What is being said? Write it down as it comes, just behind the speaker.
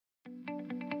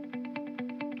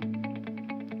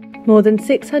More than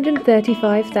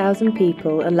 635,000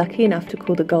 people are lucky enough to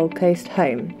call the Gold Coast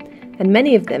home, and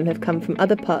many of them have come from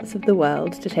other parts of the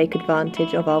world to take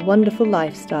advantage of our wonderful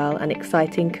lifestyle and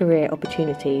exciting career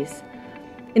opportunities.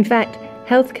 In fact,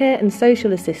 healthcare and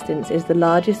social assistance is the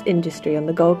largest industry on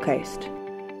the Gold Coast.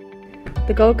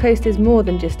 The Gold Coast is more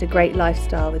than just a great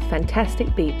lifestyle with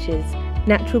fantastic beaches,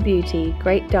 natural beauty,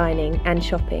 great dining and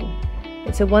shopping.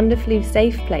 It's a wonderfully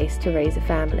safe place to raise a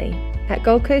family. At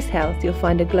Gold Coast Health, you'll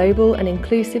find a global and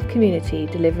inclusive community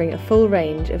delivering a full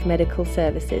range of medical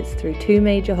services through 2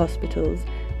 major hospitals,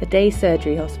 a day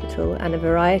surgery hospital and a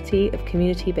variety of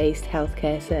community-based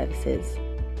healthcare services.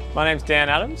 My name's Dan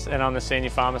Adams and I'm the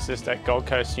Senior Pharmacist at Gold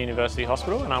Coast University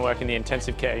Hospital and I work in the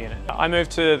intensive care unit. I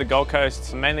moved to the Gold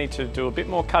Coast mainly to do a bit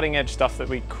more cutting edge stuff that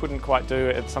we couldn't quite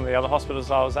do at some of the other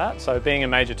hospitals I was at, so being a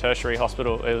major tertiary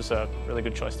hospital, it was a really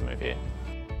good choice to move here.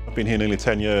 I've been here nearly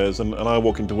 10 years and I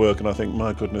walk into work and I think,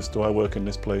 my goodness, do I work in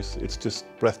this place? It's just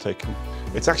breathtaking.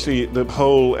 It's actually, the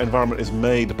whole environment is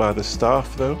made by the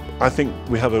staff though. I think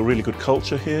we have a really good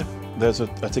culture here. There's a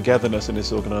togetherness in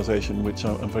this organisation which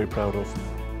I'm very proud of.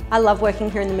 I love working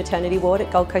here in the maternity ward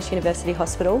at Gold Coast University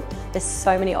Hospital. There's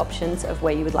so many options of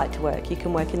where you would like to work. You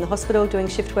can work in the hospital doing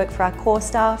shift work for our core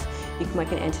staff, you can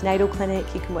work in an antenatal clinic,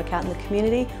 you can work out in the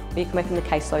community, or you can work in the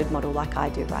caseload model like I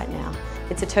do right now.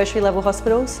 It's a tertiary level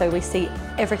hospital, so we see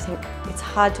everything. It's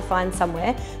hard to find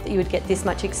somewhere that you would get this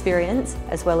much experience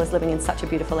as well as living in such a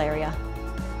beautiful area.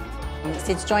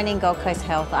 Since joining Gold Coast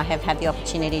Health, I have had the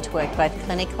opportunity to work both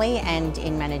clinically and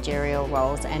in managerial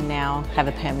roles and now have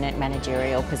a permanent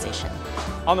managerial position.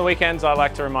 On the weekends, I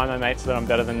like to remind my mates that I'm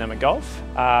better than them at golf.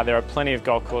 There are plenty of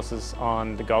golf courses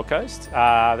on the Gold Coast.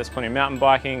 There's plenty of mountain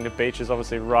biking, the beach is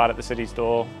obviously right at the city's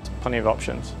door. There's plenty of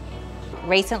options.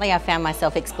 Recently I found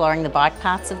myself exploring the bike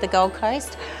paths of the Gold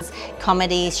Coast.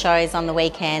 Comedy shows on the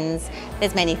weekends.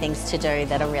 There's many things to do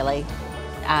that are really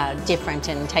different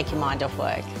and take your mind off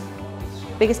work.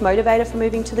 Biggest motivator for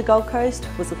moving to the Gold Coast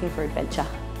was looking for adventure.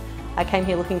 I came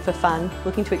here looking for fun,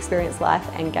 looking to experience life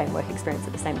and gain work experience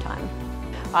at the same time.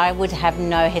 I would have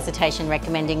no hesitation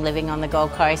recommending living on the Gold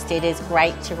Coast. It is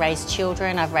great to raise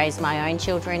children. I've raised my own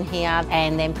children here,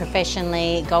 and then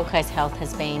professionally, Gold Coast Health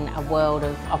has been a world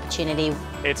of opportunity.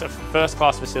 It's a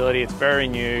first-class facility, it's very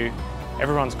new,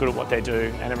 everyone's good at what they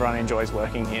do and everyone enjoys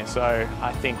working here, so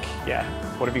I think, yeah,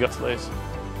 what have you got to lose?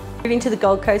 Moving to the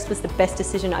Gold Coast was the best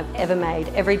decision I've ever made.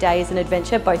 Every day is an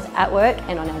adventure, both at work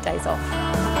and on our days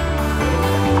off.